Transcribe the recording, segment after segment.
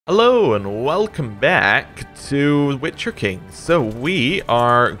Hello and welcome back to Witcher Kings. So we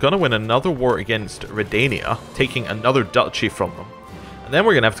are going to win another war against Redania, taking another duchy from them. And then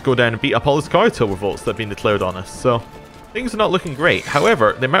we're going to have to go down and beat up all the CK2 revolts that have been declared on us. So things are not looking great.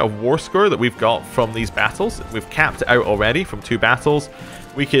 However, the amount of war score that we've got from these battles, we've capped it out already from 2 battles.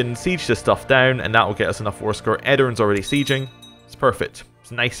 We can siege this stuff down and that will get us enough war score. Edirne's already sieging. It's perfect.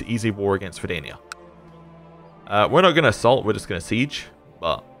 It's a nice easy war against Redania. We're not going to assault, we're just going to siege.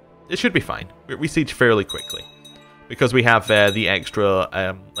 But it should be fine. We siege fairly quickly because we have the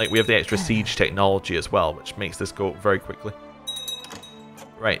extra, we have the extra siege technology as well, which makes this go very quickly.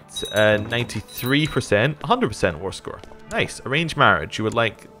 Right, 93%, 100% war score. Nice. Arranged marriage. You would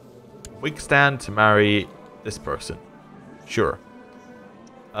like Wigstand to marry this person. Sure.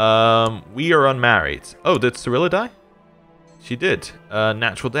 We are unmarried. Oh, did Cyrilla die? She did.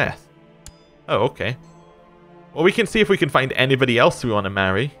 Natural death. Oh, okay. Well, we can see if we can find anybody else we want to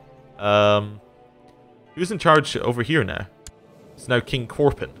marry. Who's in charge over here now? It's now King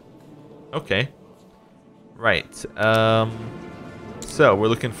Corpin. Okay. Right. So we're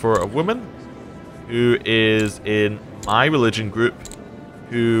looking for a woman who is in my religion group,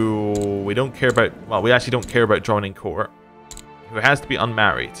 who we don't care about. Well, we actually don't care about joining court. Who has to be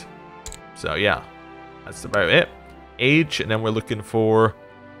unmarried. So yeah, that's about it. Age, and then we're looking for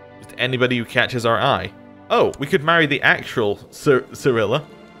just anybody who catches our eye. Oh, we could marry the actual Cyrilla.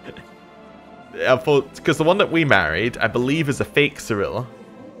 Because the one that we married, I believe, is a fake Cyrilla.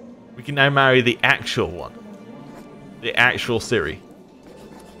 We can now marry the actual one. The actual Ciri.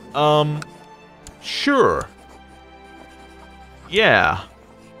 Sure. Yeah.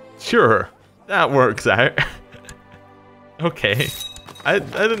 Sure. That works out. Okay. I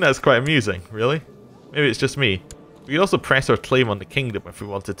think that's quite amusing, really. Maybe it's just me. We could also press our claim on the kingdom if we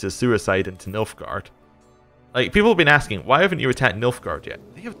wanted to suicide into Nilfgaard. Like, people have been asking, why haven't you attacked Nilfgaard yet?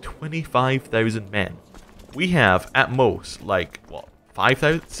 They have 25,000 men. We have, at most, like, what,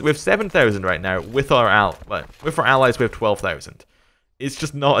 5,000? We have 7,000 right now with our allies we have 12,000. It's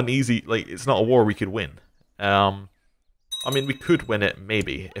just not an easy, like, it's not a war we could win. I mean, we could win it,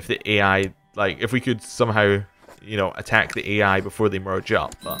 maybe, if the AI, like, if we could somehow, you know, attack the AI before they merge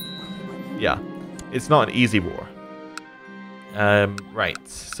up, but, yeah. It's not an easy war. Right,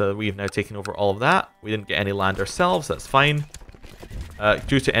 so we've now taken over all of that. We didn't get any land ourselves, that's fine.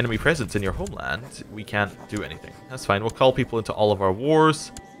 Due to enemy presence in your homeland, we can't do anything. That's fine, we'll call people into all of our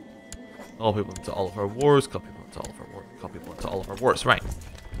wars. Call people into all of our wars, call people into all of our wars, call people into all of our wars. Right.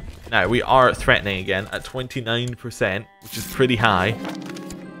 Now, we are threatening again at 29%, which is pretty high.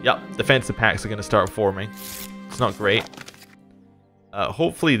 Yep, defensive packs are going to start forming. It's not great.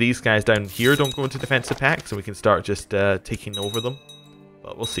 Hopefully these guys down here don't go into defensive packs and we can start just taking over them.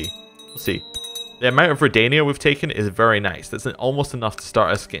 But we'll see. We'll see. The amount of Redania we've taken is very nice. That's almost enough to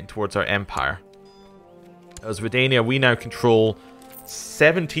start us getting towards our empire. As Redania, we now control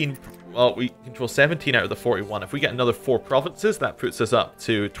 17... Well, we control 17 out of the 41. If we get another 4 provinces, that puts us up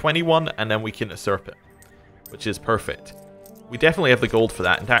to 21 and then we can usurp it. Which is perfect. We definitely have the gold for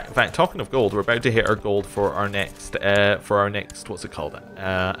that. In fact, talking of gold, we're about to hit our gold for our next, what's it called?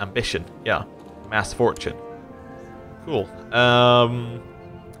 Ambition. Yeah, mass fortune. Cool.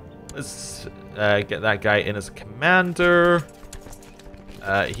 Let's get that guy in as a commander.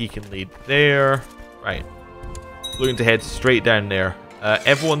 He can lead there. Right. Looking to head straight down there.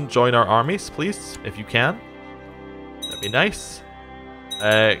 Everyone join our armies, please, if you can. That'd be nice.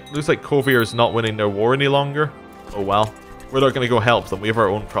 Looks like Kovir is not winning their war any longer. Oh well. We're not going to go help them. We have our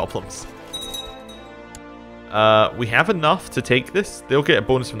own problems. We have enough to take this. They'll get a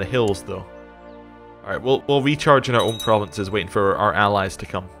bonus from the hills, though. Alright, we'll recharge in our own provinces, waiting for our allies to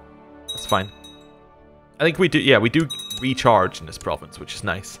come. That's fine. I think we do, yeah, we do recharge in this province, which is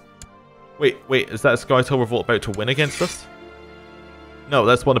nice. Wait, is that a CK2 revolt about to win against us? No,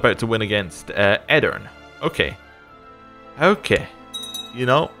 that's one about to win against Edirne. Okay. Okay. You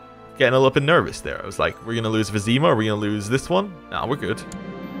know, getting a little bit nervous there. I was like, we're going to lose Vizima, are we going to lose this one? Nah, we're good.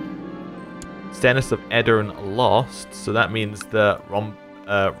 Stennis of Edirne lost, so that means that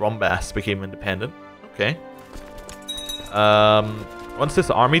Rombas became independent. Okay. Once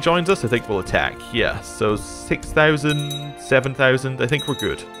this army joins us, I think we'll attack. Yeah, so 6,000, 7,000, I think we're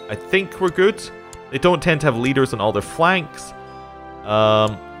good. I think we're good. They don't tend to have leaders on all their flanks.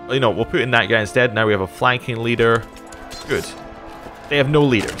 You know, we'll put in that guy instead. Now we have a flanking leader. Good. They have no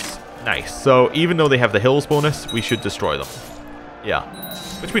leaders. Nice. So even though they have the hills bonus, we should destroy them. Yeah.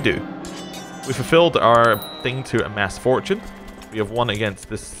 Which we do. We fulfilled our thing to amass fortune. We have won against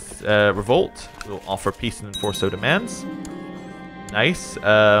this revolt. We'll offer peace and enforce our demands. Nice.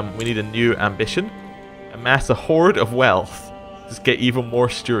 We need a new ambition. Amass a hoard of wealth. Just get even more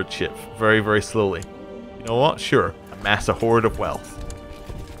stewardship very, very slowly. You know what? Sure. Amass a hoard of wealth.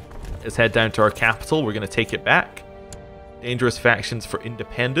 Let's head down to our capital. We're going to take it back. Dangerous factions for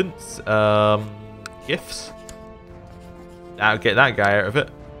independence. Gifts. I'll get that guy out of it.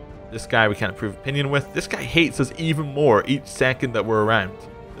 This guy we can't prove opinion with. This guy hates us even more each second that we're around.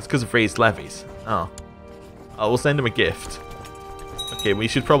 It's because of raised levies. Oh. We'll send him a gift. Okay, we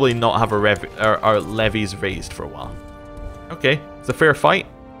should probably not have our levies raised for a while. Okay, it's a fair fight.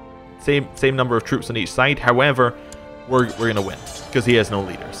 Same number of troops on each side. However, we're gonna win because he has no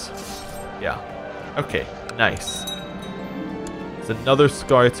leaders. Yeah. Okay. Nice. It's another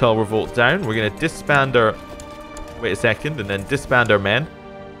Scoia'tael revolt down. We're gonna disband our. Wait a second, and then disband our men.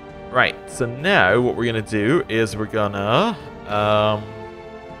 Right. So now what we're gonna do is we're gonna. I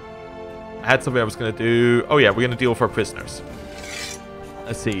had something I was gonna do. Oh yeah, we're gonna deal with our prisoners.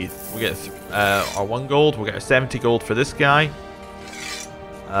 Let's see. We get our 1 gold. We'll get our 70 gold for this guy.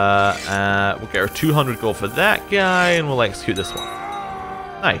 We'll get our 200 gold for that guy, and we'll execute this one.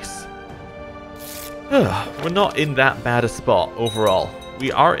 Nice. We're not in that bad a spot overall.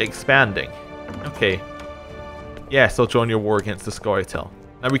 We are expanding. Okay. Yes, I'll join your war against the Scoia'tael.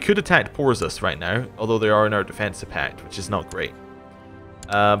 Now, we could attack Porzus right now, although they are in our defensive pact, which is not great.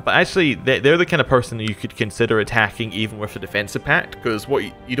 But actually, they're the kind of person you could consider attacking even with a defensive pact, because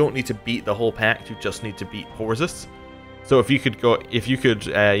you don't need to beat the whole pact, you just need to beat Porzus. So if you could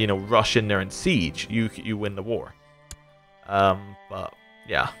you know, rush in there and siege, you win the war. But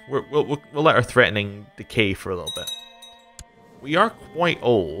yeah, we'll let our threatening decay for a little bit. We are quite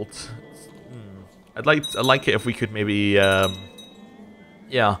old. I'd like it if we could maybe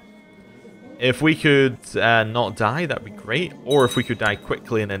yeah. If we could not die, that'd be great. Or if we could die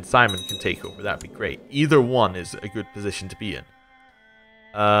quickly and then Simon can take over, that'd be great. Either one is a good position to be in.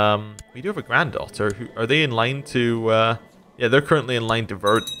 We do have a granddaughter. Are they in line to... yeah, they're currently in line to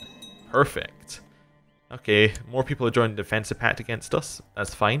Verdun. Perfect. Okay, more people are joining the defensive pact against us.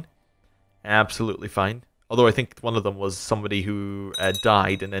 That's fine. Absolutely fine. Although I think one of them was somebody who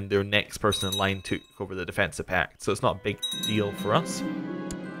died, and then their next person in line took over the defensive pact. So it's not a big deal for us.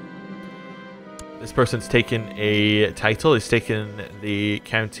 This person's taken a title. He's taken the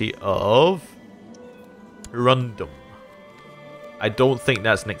county of Rundum. I don't think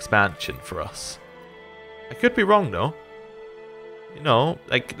that's an expansion for us. I could be wrong though. You know,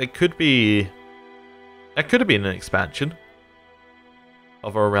 like that could have been an expansion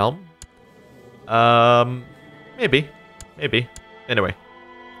of our realm. Maybe. Anyway,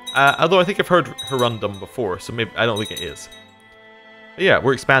 although I think I've heard Herundum before, so maybe I don't think it is. But yeah,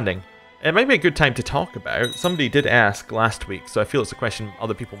 we're expanding. It might be a good time to talk about. Somebody did ask last week, so I feel it's a question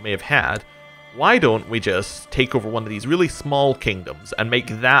other people may have had. Why don't we just take over one of these really small kingdoms and make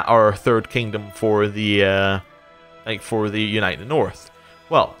that our third kingdom for the Unite the North?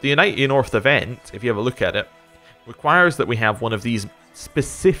 Well, the Unite the North event, if you have a look at it, requires that we have one of these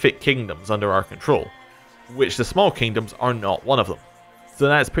specific kingdoms under our control, which the small kingdoms are not one of them. So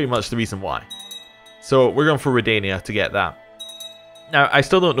that's pretty much the reason why. So we're going for Redania to get that. Now, I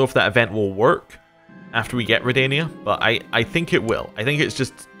still don't know if that event will work after we get Redania, but I think it will. I think it's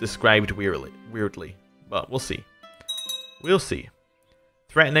just described weirdly, but we'll see. We'll see.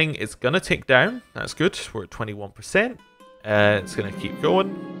 Threatening is going to tick down. That's good. We're at 21%. It's going to keep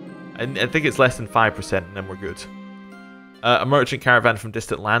going. I think it's less than 5%, and then we're good. A merchant caravan from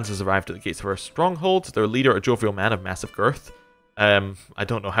distant lands has arrived at the gates of our stronghold. Their leader, a jovial man of massive girth. I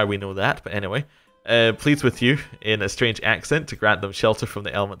don't know how we know that, but anyway. Pleads with you in a strange accent to grant them shelter from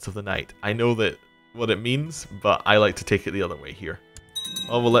the elements of the night. I know that what it means, but I like to take it the other way here.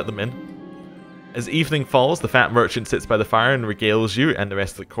 Well, we'll let them in. As evening falls, the fat merchant sits by the fire and regales you and the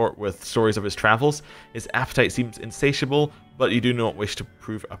rest of the court with stories of his travels. His appetite seems insatiable, but you do not wish to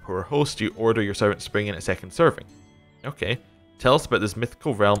prove a poor host. You order your servants to bring in a second serving. Okay. Tell us about this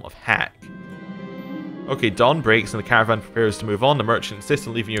mythical realm of Hack. Okay, dawn breaks and the caravan prepares to move on. The merchant insists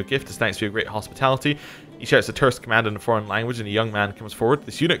on leaving you a gift as thanks for your great hospitality. He shouts a terse command in a foreign language and a young man comes forward.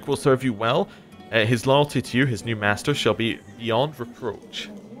 This eunuch will serve you well. His loyalty to you, his new master, shall be beyond reproach.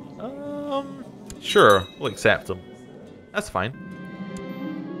 Sure, we'll accept him. That's fine.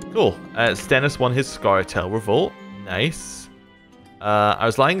 Cool. Stennis won his Scoia'tael revolt. Nice. I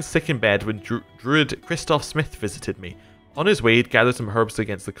was lying sick in bed when Druid Christoph Smith visited me. On his way, he'd gathered some herbs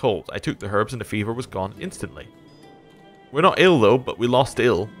against the cold. I took the herbs and the fever was gone instantly. We're not ill though, but we lost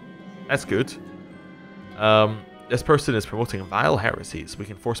ill. That's good. This person is promoting vile heresies. We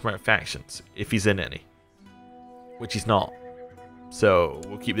can force him out of factions, if he's in any. Which he's not. So,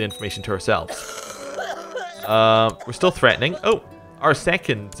 we'll keep the information to ourselves. We're still threatening. Oh, our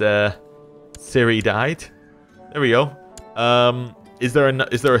second Ciri died. There we go. Is there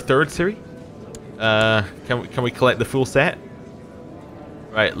a third series? Can we collect the full set?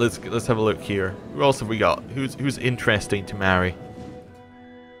 Right, let's have a look here. Who else have we got? Who's interesting to marry?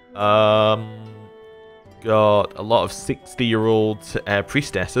 Got a lot of 60-year-old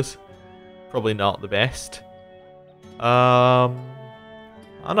priestesses. Probably not the best. I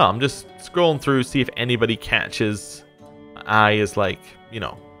don't know. I'm just scrolling through, see if anybody catches my eye as, like, you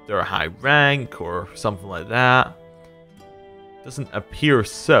know, they're a high rank or something like that. Doesn't appear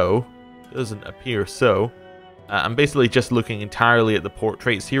so. Doesn't appear so. I'm basically just looking entirely at the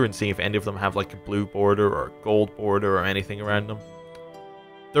portraits here and seeing if any of them have like a blue border or a gold border or anything around them.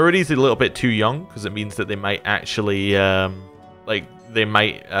 30 is a little bit too young because it means that they might actually, I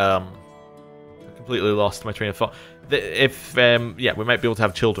completely lost my train of thought. Yeah, we might be able to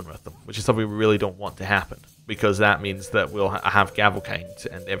have children with them, which is something we really don't want to happen because that means that we'll have Gavelkind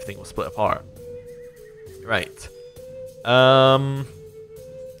and everything will split apart. Right.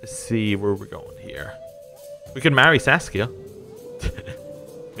 Let's see where we're going here. We could marry Saskia.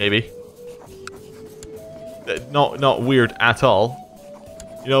 Maybe. Not weird at all.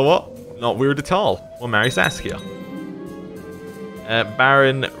 You know what? Not weird at all. We'll marry Saskia.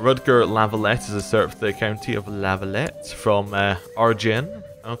 Baron Rudger Lavalette is usurped the county of Lavalette from Argin.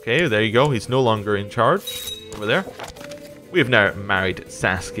 Okay, there you go. He's no longer in charge over there. We have now married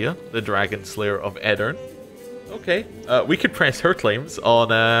Saskia, the Dragon Slayer of Edirn. Okay, we could press her claims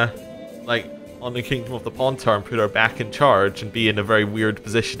on, on the Kingdom of the Pontar and put her back in charge and be in a very weird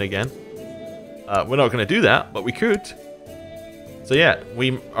position again. We're not going to do that, but we could. So yeah,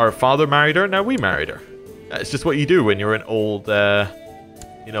 our father married her, now we married her. It's just what you do when you're an old,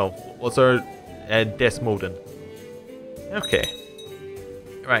 you know, what's our Desmodin? Okay.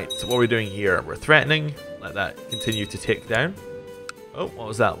 Right, so what we're doing here, we're threatening, let that continue to tick down. Oh, what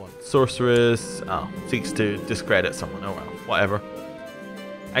was that one? Sorceress, seeks to discredit someone, oh well, whatever.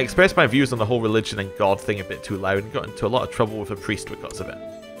 I expressed my views on the whole religion and God thing a bit too loud and got into a lot of trouble with a priest because of it.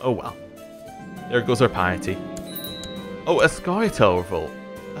 Oh well. There goes our piety. Oh, a Scoia'tael revolt.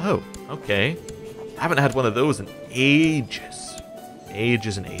 Oh, okay. I haven't had one of those in ages.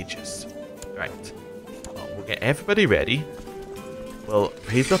 Ages and ages. Right. Well, we'll get everybody ready. We'll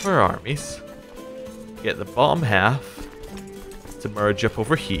raise up our armies. Get the bottom half to merge up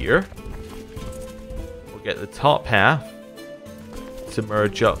over here. We'll get the top half to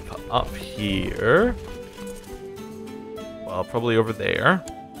merge up here. Well, probably over there.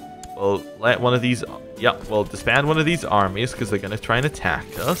 We'll let one of these... Yep, we'll disband one of these armies because they're going to try and attack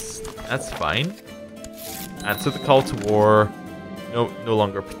us. That's fine. Answer the call to war. No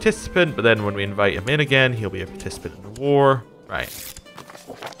longer a participant, but then when we invite him in again, he'll be a participant in the war. Right.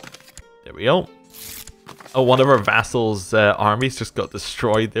 There we go. Oh, one of our vassals' armies just got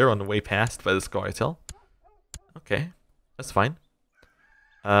destroyed there on the way past by the Scoia'tael. Okay, that's fine.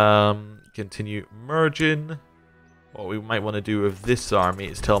 Continue merging. What we might want to do with this army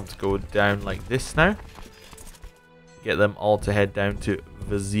is tell them to go down like this now. Get them all to head down to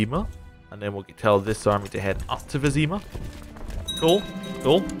Vizima. And then we'll tell this army to head up to Vizima. Cool,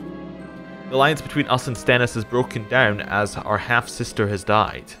 cool. The alliance between us and Stennis is broken down as our half-sister has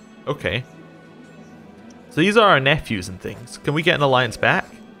died. Okay. So these are our nephews and things. Can we get an alliance back?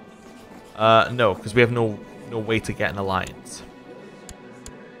 No, because we have no way to get an alliance.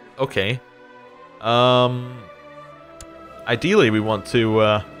 Okay. Ideally, we want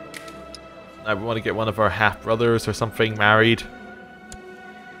to get one of our half-brothers or something married.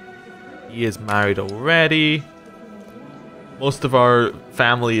 He is married already. Most of our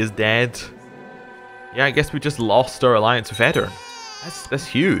family is dead. Yeah, I guess we just lost our alliance with Edirn. That's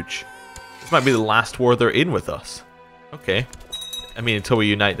huge. This might be the last war they're in with us. Okay. I mean, until we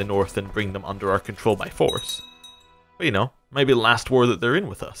unite the North and bring them under our control by force. But, you know, might be the last war that they're in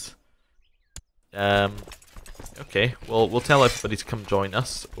with us. Okay, well, we'll tell everybody to come join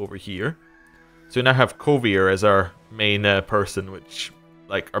us over here. So we now have Kovir as our main person, which,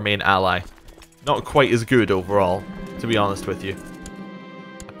 like, our main ally. Not quite as good overall, to be honest with you.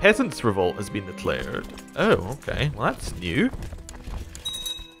 A peasants' revolt has been declared. Oh, okay. Well, that's new.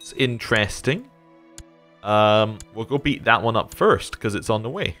 It's interesting. We'll go beat that one up first, because it's on the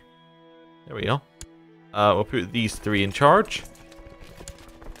way. There we go. We'll put these three in charge.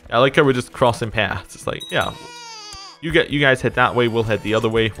 I like how we're just crossing paths. It's like, yeah, you guys head that way, we'll head the other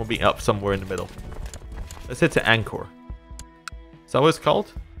way. We'll meet up somewhere in the middle. Let's head to Angkor. Is that what it's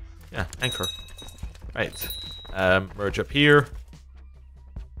called? Yeah, Angkor. Right. Merge up here.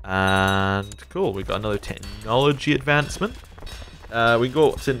 And cool, we got another technology advancement. We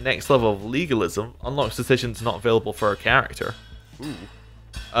go to the next level of legalism. Unlocks decisions not available for our character. Ooh.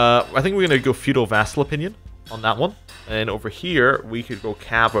 I think we're going to go feudal vassal opinion on that one. And over here, we could go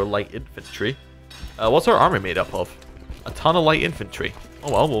cav or light infantry. What's our army made up of? A ton of light infantry.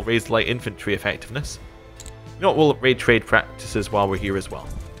 Oh well, we'll raise light infantry effectiveness. You know what, we'll raid trade practices while we're here as well.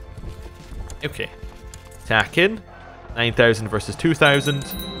 Okay. Attack in. 9,000 versus 2,000.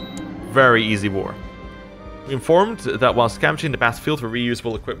 Very easy war. We informed that while scavenging the battlefield for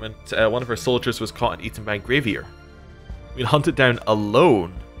reusable equipment, one of our soldiers was caught and eaten by a gravier. We could hunt it down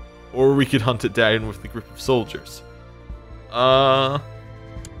alone, or we could hunt it down with the group of soldiers.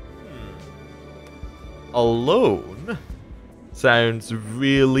 Alone sounds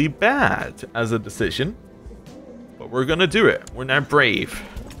really bad as a decision, but we're gonna do it. We're now brave.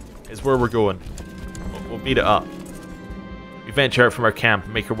 Is where we're going. We'll beat it up. We venture out from our camp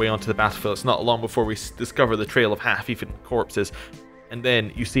and make our way onto the battlefield. It's not long before we discover the trail of half-eaten corpses, and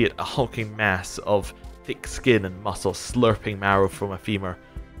then you see it, a hulking mass of thick skin and muscle slurping marrow from a femur.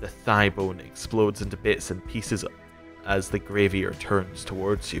 The thigh bone explodes into bits and pieces as the gravier turns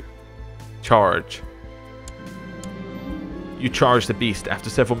towards you. Charge. You charge the beast. After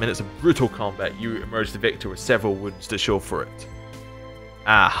several minutes of brutal combat, you emerge the victor with several wounds to show for it.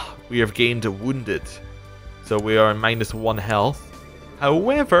 Ah, we have gained a wounded. So we are -1 health.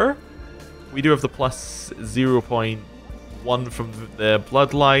 However, we do have the plus 0.1 from the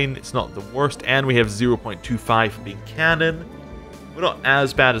bloodline. It's not the worst. And we have 0.25 from being canon. We're not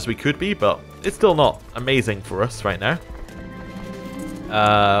as bad as we could be, but it's still not amazing for us right now.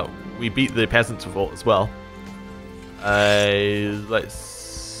 We beat the Peasants' Revolt as well.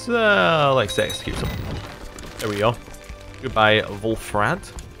 Let's execute them. There we go. Goodbye, Wolfrad.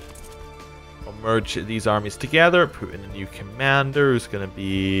 I'll merge these armies together, put in a new commander who's going to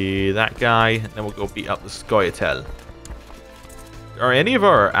be that guy, and then we'll go beat up the Scoia'tael. Are any of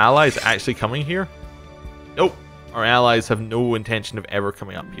our allies actually coming here? Nope. Our allies have no intention of ever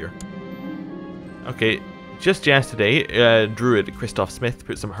coming up here. Okay, just yesterday, Druid Christoph Smith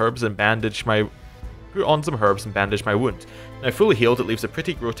put on some herbs and bandaged my wound. Now fully healed, it leaves a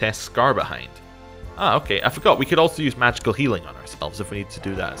pretty grotesque scar behind. Ah, okay. I forgot we could also use magical healing on ourselves if we need to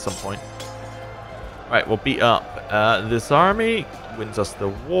do that at some point. Right, we'll beat up this army. Wins us the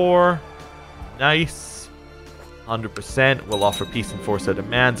war. Nice. 100%. We'll offer peace and force our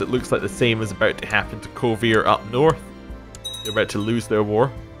demands. It looks like the same is about to happen to Kovir up north. They're about to lose their war.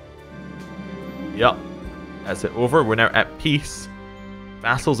 Yep. That's it over. We're now at peace.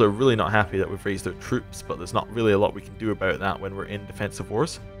 Vassals are really not happy that we've raised their troops, but there's not really a lot we can do about that when we're in defensive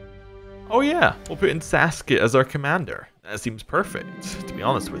wars. Oh yeah, we'll put in Saskia as our commander. That seems perfect, to be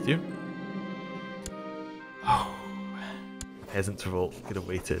honest with you. Oh, Peasants' Revolt could have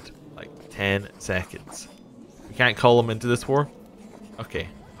waited like 10 seconds. We can't call them into this war? Okay.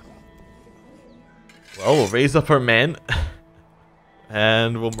 Well, we'll raise up our men.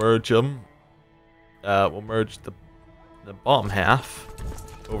 And we'll merge them. We'll merge the bottom half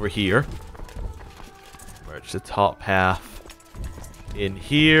over here. Merge the top half in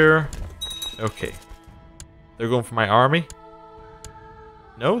here. Okay. They're going for my army?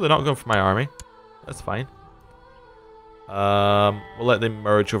 No, they're not going for my army. That's fine. We'll let them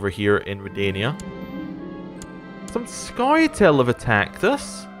merge over here in Redania. Some Scoia'tael have attacked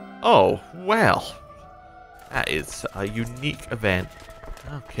us. Oh, well. That is a unique event.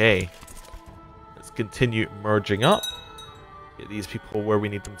 Okay. Let's continue merging up. Get these people where we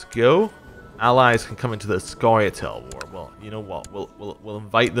need them to go. Allies can come into the Scoia'tael war. Well, you know what? We'll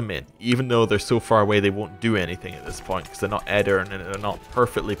invite them in. Even though they're so far away, they won't do anything at this point because they're not Edirn and they're not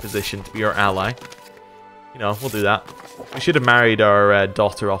perfectly positioned to be our ally. You know, we'll do that. We should have married our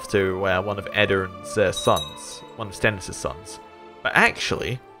daughter off to one of Edirn's sons. One of Stennis' sons. But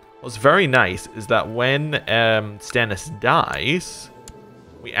actually, what's very nice is that when Stennis dies,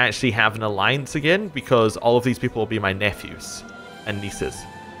 we actually have an alliance again because all of these people will be my nephews and nieces.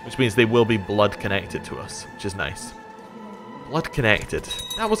 Which means they will be blood connected to us, which is nice. Blood connected.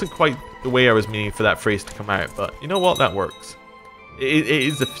 That wasn't quite the way I was meaning for that phrase to come out, but you know what? That works. It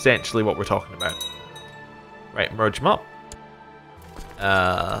is essentially what we're talking about. Right, merge them up.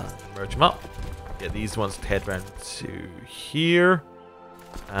 Merge them up. Get these ones to head round to here.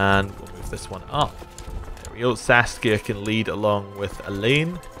 And we'll move this one up. There we go. Saskia can lead along with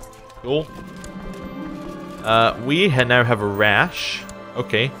Elaine. Cool. We now have a rash.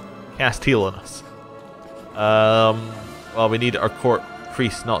 Okay. Cast heal on us. Well, we need our court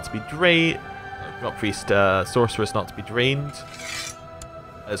priest not to be drained. Not priest, sorceress not to be drained.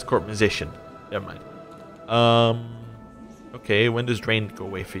 As court musician. Never mind. Okay, when does drain go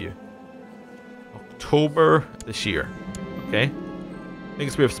away for you? October this year. Okay. I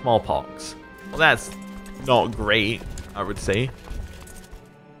think we have smallpox. Well, that's not great, I would say.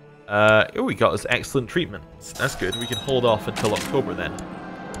 Oh, we got this excellent treatment. That's good. We can hold off until October then.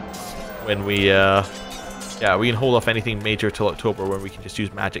 When we, yeah, we can hold off anything major till October when we can just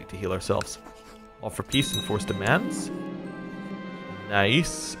use magic to heal ourselves. Offer peace and force demands.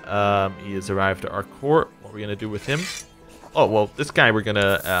 Nice. He has arrived at our court. What are we going to do with him? Oh, well, this guy we're going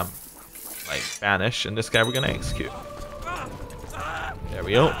to, like, banish, and this guy we're going to execute. There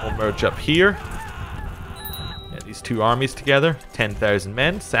we go. We'll merge up here. Get these two armies together. 10,000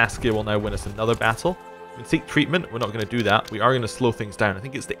 men. Saskia will now win us another battle. We can seek treatment. We're not going to do that. We are going to slow things down. I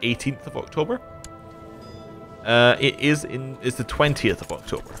think it's the 18th of October. It's the 20th of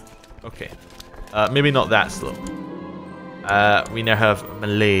October. Okay. Maybe not that slow. We now have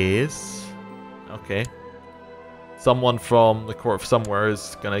Malays. Okay. Someone from the court of somewhere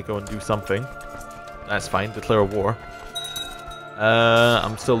is going to go and do something. That's fine. Declare a war.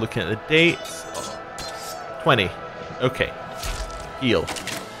 I'm still looking at the dates. 20. Okay. Heal.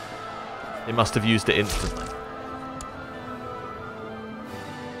 They must have used it instantly.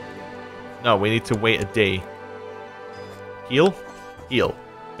 No, we need to wait a day. Heal? Heal.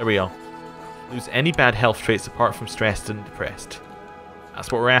 There we go. Lose any bad health traits apart from stressed and depressed.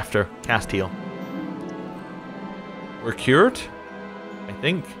 That's what we're after. Cast heal. We're cured? I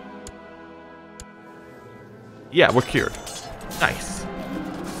think. Yeah, we're cured. Nice.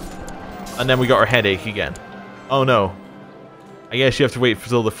 And then we got our headache again. Oh no. I guess you have to wait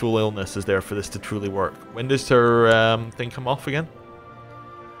until the full illness is there for this to truly work. When does her thing come off again?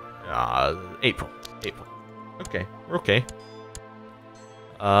 April. April. Okay, we're okay.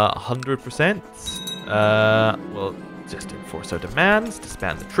 100%. We'll just enforce our demands,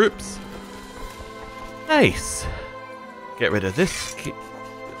 disband the troops. Nice. Get rid of this. Get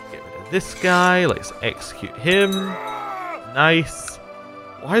rid of this guy. Let's execute him. Nice.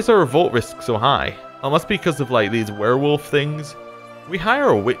 Why is our revolt risk so high? Oh, it must be because of like these werewolf things. We hire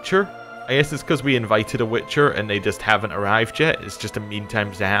a witcher. I guess it's because we invited a witcher and they just haven't arrived yet. It's just a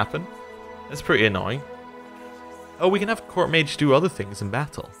meantime to happen. That's pretty annoying. Oh, we can have court mage do other things in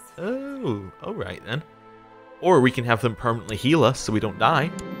battle. Oh, alright then. Or we can have them permanently heal us so we don't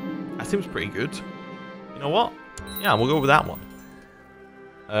die. That seems pretty good. You know what? Yeah, we'll go with that one.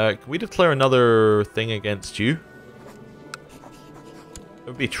 Can we declare another thing against you? It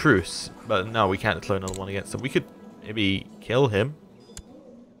would be truce, but no, we can't declare another one against him. We could maybe kill him.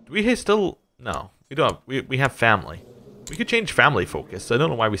 Do we still... No, we don't have... We have family. We could change family focus. I don't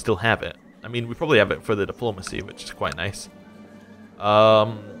know why we still have it. I mean, we probably have it for the diplomacy, which is quite nice.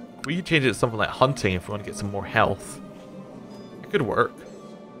 We could change it to something like hunting if we want to get some more health. It could work.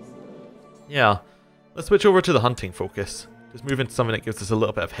 Yeah. Let's switch over to the hunting focus. Just move into something that gives us a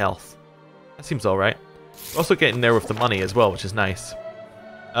little bit of health. That seems alright. We're also getting there with the money as well, which is nice.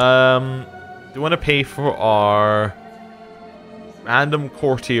 Do you want to pay for our random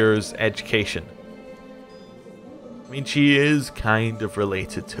courtier's education? I mean, she is kind of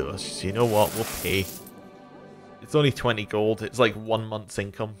related to us. So you know what? We'll pay. It's only 20 gold. It's like 1 month's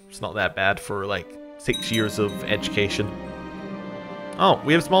income. It's not that bad for like 6 years of education. Oh,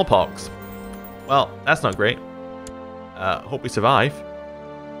 we have smallpox. Well, that's not great. Hope we survive.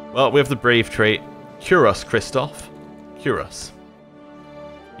 Well, we have the brave trait. Cure us, Christoph. Cure us.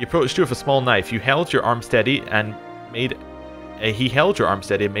 He approached you with a small knife. You held your arm steady and made... he held your arm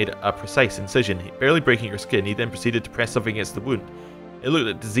steady and made a precise incision, barely breaking your skin. He then proceeded to press something against the wound. It looked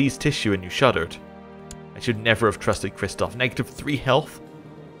at diseased tissue and you shuddered. I should never have trusted Christoph. -3 health?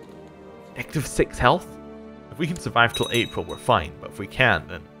 -6 health? If we can survive till April, we're fine. But if we can't,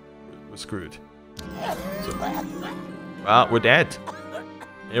 then we're screwed. So, well, we're dead.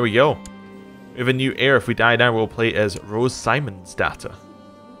 There we go. We have a new heir. If we die now, we'll play as Rose Simon's data.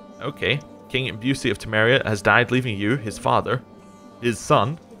 Okay. King Busey of Temeria has died, leaving you, his father, his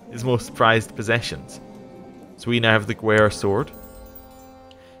son, his most prized possessions. So we now have the Guerre sword.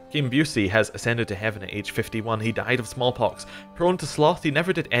 King Busey has ascended to heaven at age 51. He died of smallpox. Prone to sloth, he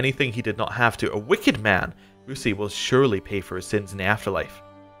never did anything he did not have to. A wicked man. Busey will surely pay for his sins in the afterlife.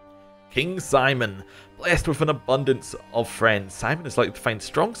 King Simon, blessed with an abundance of friends. Simon is likely to find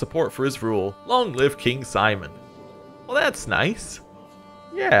strong support for his rule. Long live King Simon. Well, that's nice.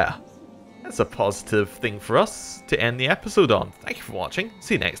 Yeah. That's a positive thing for us to end the episode on. Thank you for watching.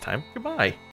 See you next time. Goodbye.